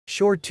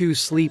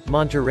Sure2Sleep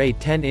Monterey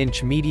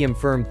 10-inch medium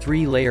firm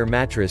 3-layer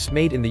mattress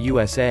made in the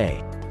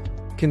USA.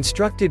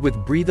 Constructed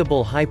with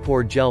breathable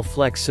HyPUR-gel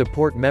flex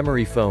support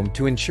memory foam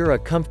to ensure a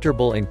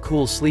comfortable and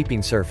cool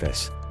sleeping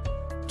surface.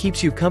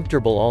 Keeps you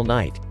comfortable all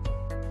night.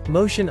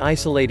 Motion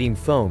isolating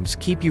foams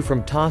keep you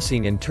from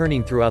tossing and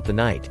turning throughout the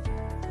night.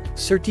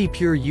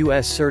 HyPUR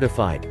US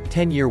certified,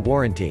 10-year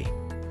warranty.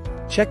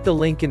 Check the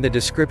link in the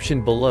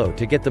description below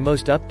to get the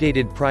most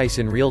updated price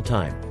in real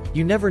time.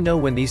 You never know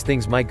when these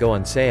things might go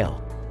on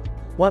sale.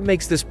 What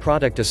makes this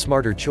product a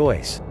smarter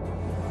choice?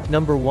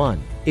 Number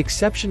 1.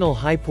 Exceptional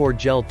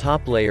HyPUR-gel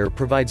top layer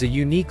provides a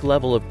unique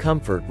level of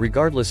comfort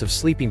regardless of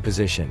sleeping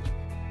position.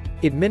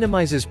 It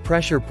minimizes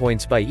pressure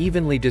points by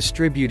evenly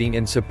distributing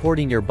and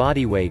supporting your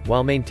body weight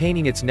while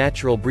maintaining its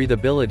natural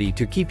breathability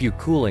to keep you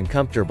cool and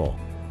comfortable.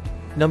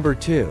 Number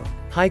 2.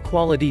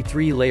 High-quality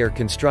 3-layer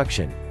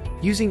construction.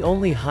 Using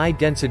only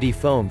high-density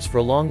foams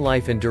for long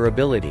life and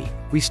durability,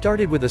 we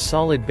started with a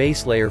solid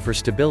base layer for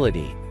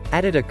stability,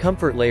 added a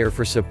comfort layer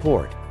for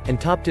support, and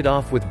topped it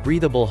off with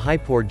breathable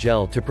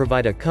HyPUR-gel to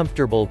provide a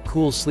comfortable,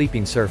 cool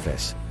sleeping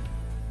surface.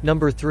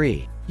 Number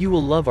 3. You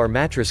will love our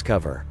mattress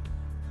cover.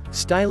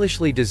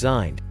 Stylishly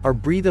designed, our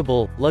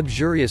breathable,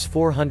 luxurious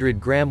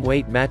 400-gram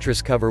weight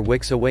mattress cover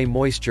wicks away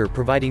moisture,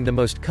 providing the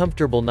most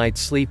comfortable night's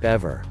sleep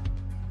ever.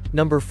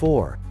 Number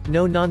 4.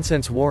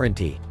 No-nonsense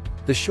warranty.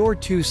 The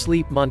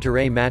Sure2Sleep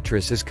Monterey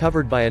mattress is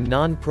covered by a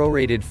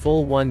non-prorated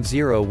full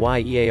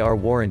 10-year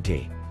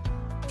warranty.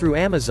 Through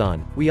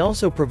Amazon, we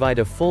also provide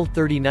a full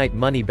 30-night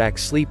money-back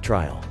sleep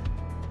trial.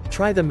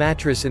 Try the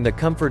mattress in the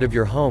comfort of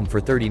your home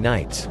for 30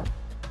 nights.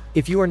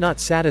 If you are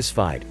not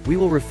satisfied, we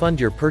will refund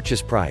your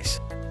purchase price.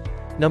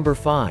 Number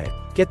 5.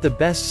 Get the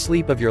best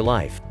sleep of your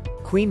life.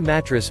 Queen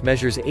mattress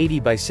measures 80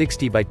 by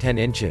 60 by 10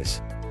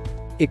 inches.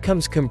 It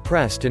comes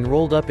compressed and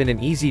rolled up in an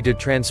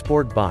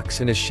easy-to-transport box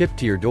and is shipped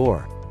to your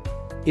door.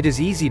 It is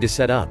easy to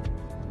set up.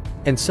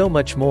 And so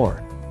much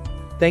more.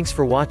 Thanks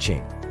for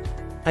watching.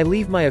 I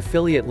leave my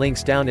affiliate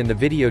links down in the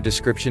video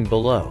description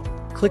below.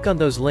 Click on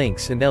those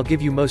links and they'll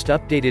give you most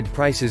updated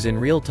prices in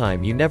real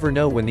time. You never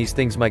know when these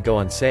things might go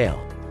on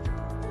sale.